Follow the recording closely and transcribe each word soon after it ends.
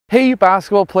Hey, you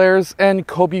basketball players and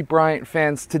Kobe Bryant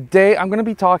fans. Today I'm going to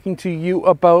be talking to you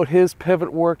about his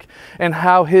pivot work and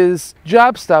how his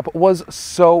jab step was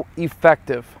so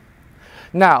effective.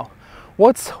 Now,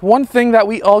 what's one thing that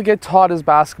we all get taught as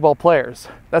basketball players?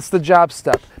 That's the jab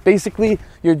step. Basically,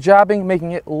 you're jabbing,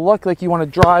 making it look like you want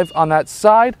to drive on that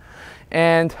side,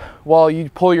 and while you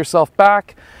pull yourself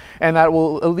back, and that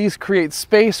will at least create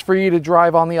space for you to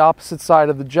drive on the opposite side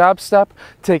of the jab step,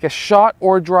 take a shot,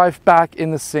 or drive back in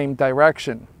the same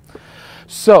direction.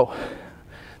 So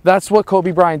that's what Kobe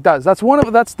Bryant does. That's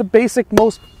the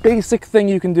most basic thing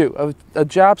you can do. A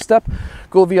jab step,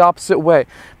 go the opposite way.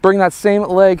 Bring that same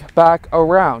leg back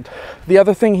around. The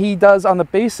other thing he does on the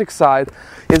basic side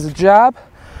is jab,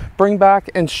 bring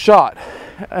back, and shot.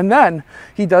 And then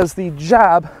he does the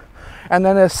jab and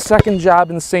then a second jab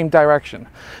in the same direction.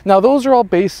 Now, those are all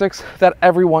basics that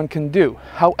everyone can do.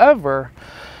 However,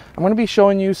 I'm going to be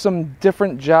showing you some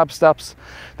different jab steps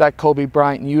that Kobe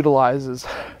Bryant utilizes.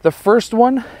 The first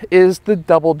one is the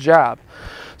double jab.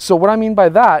 So what I mean by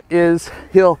that is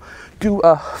he'll do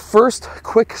a first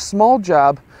quick small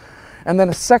jab and then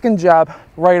a second jab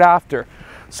right after.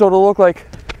 So it'll look like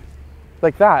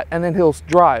that, and then he'll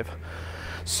drive.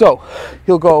 So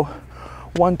he'll go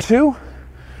 1-2,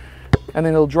 and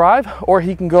then he'll drive, or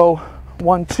he can go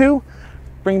 1-2,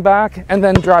 bring back, and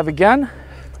then drive again.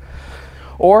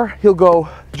 Or he'll go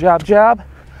jab, jab,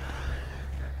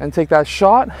 and take that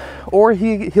shot. Or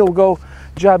he'll go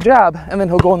jab, jab, and then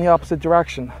he'll go in the opposite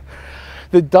direction.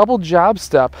 The double jab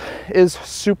step is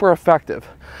super effective.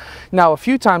 Now, a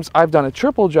few times I've done a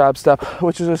triple jab step,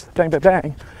 which is just bang, bang,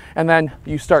 bang, and then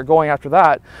you start going after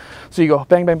that. So you go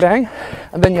bang, bang, bang,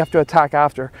 and then you have to attack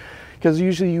after, because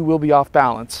usually you will be off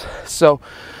balance. So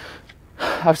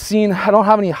I don't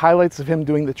have any highlights of him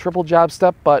doing the triple jab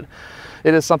step, but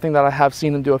it is something that I have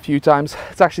seen him do a few times.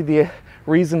 It's actually the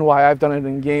reason why I've done it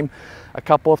in game a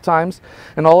couple of times.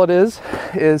 And all it is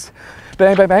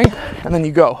bang, bang, bang, and then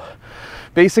you go.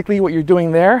 Basically what you're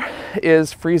doing there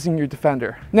is freezing your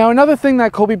defender. Now, another thing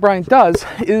that Kobe Bryant does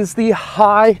is the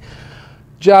high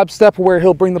jab step, where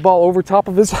he'll bring the ball over top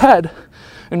of his head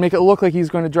and make it look like he's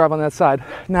going to drive on that side.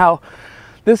 Now,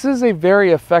 this is a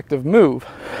very effective move.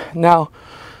 Now,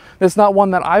 it's not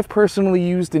one that I've personally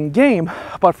used in game,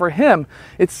 but for him,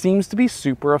 it seems to be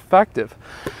super effective.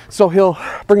 So he'll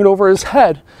bring it over his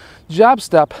head, jab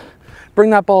step,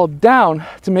 bring that ball down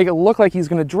to make it look like he's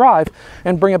going to drive,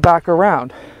 and bring it back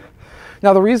around.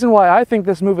 Now, the reason why I think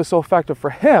this move is so effective for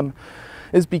him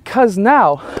is because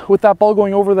now, with that ball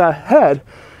going over that head,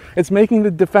 it's making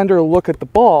the defender look at the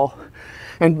ball.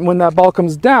 And when that ball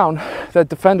comes down, that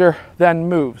defender then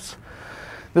moves.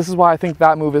 This is why I think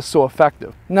that move is so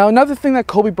effective. Now, another thing that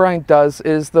Kobe Bryant does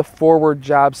is the forward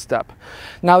jab step.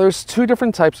 Now, there's two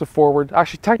different types of forward,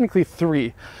 actually technically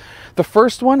three. The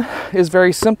first one is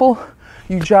very simple.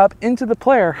 You jab into the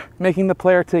player, making the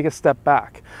player take a step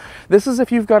back. This is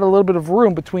if you've got a little bit of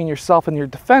room between yourself and your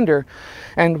defender.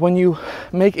 And when you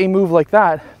make a move like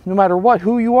that, no matter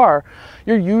who you are,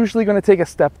 you're usually going to take a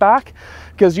step back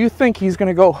because you think he's going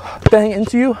to go bang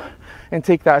into you and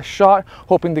take that shot,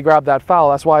 hoping to grab that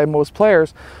foul. That's why most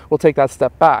players will take that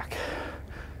step back.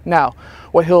 Now,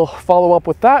 what he'll follow up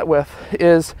with that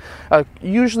is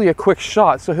usually a quick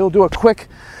shot. So he'll do a quick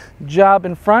jab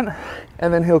in front,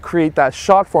 and then he'll create that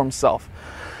shot for himself.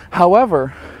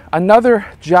 However, another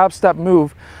jab step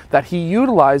move that he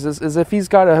utilizes is if he's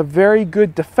got a very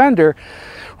good defender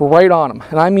right on him.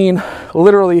 And I mean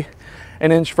literally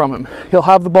an inch from him. He'll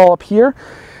have the ball up here,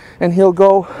 and he'll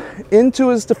go into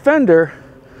his defender,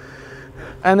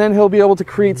 and then he'll be able to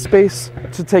create space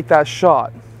to take that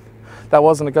shot. That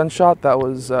wasn't a gunshot, that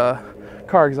was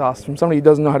car exhaust from somebody who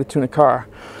doesn't know how to tune a car.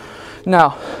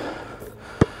 Now,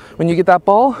 when you get that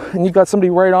ball and you've got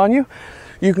somebody right on you,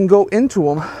 you can go into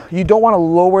them. You don't want to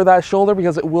lower that shoulder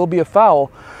because it will be a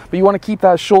foul, but you want to keep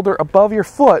that shoulder above your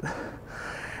foot,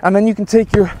 and then you can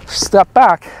take your step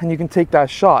back and you can take that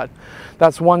shot.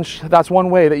 That's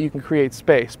one way that you can create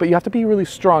space, but you have to be really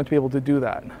strong to be able to do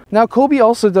that. Now, Kobe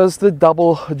also does the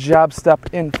double jab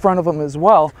step in front of him as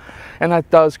well, and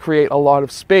that does create a lot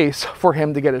of space for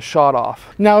him to get his shot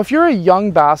off. Now, if you're a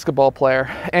young basketball player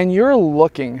and you're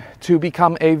looking to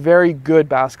become a very good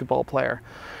basketball player,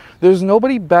 there's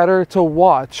nobody better to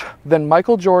watch than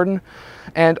Michael Jordan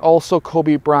and also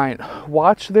Kobe Bryant.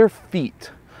 Watch their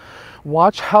feet.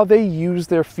 Watch how they use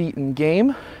their feet in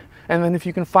game. And then if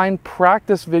you can find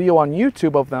practice video on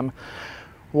YouTube of them,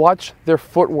 watch their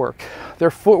footwork.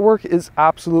 Their footwork is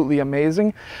absolutely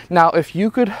amazing. Now, if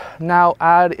you could now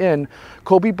add in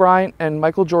Kobe Bryant and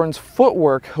Michael Jordan's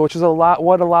footwork, which is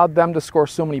what allowed them to score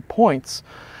so many points,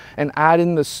 and add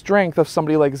in the strength of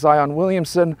somebody like Zion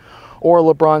Williamson or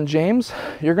LeBron James,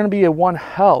 you're going to be one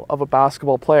hell of a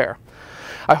basketball player.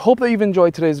 I hope that you've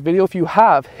enjoyed today's video. If you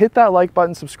have, hit that like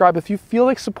button, subscribe. If you feel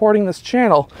like supporting this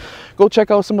channel, go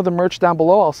check out some of the merch down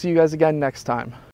below. I'll see you guys again next time.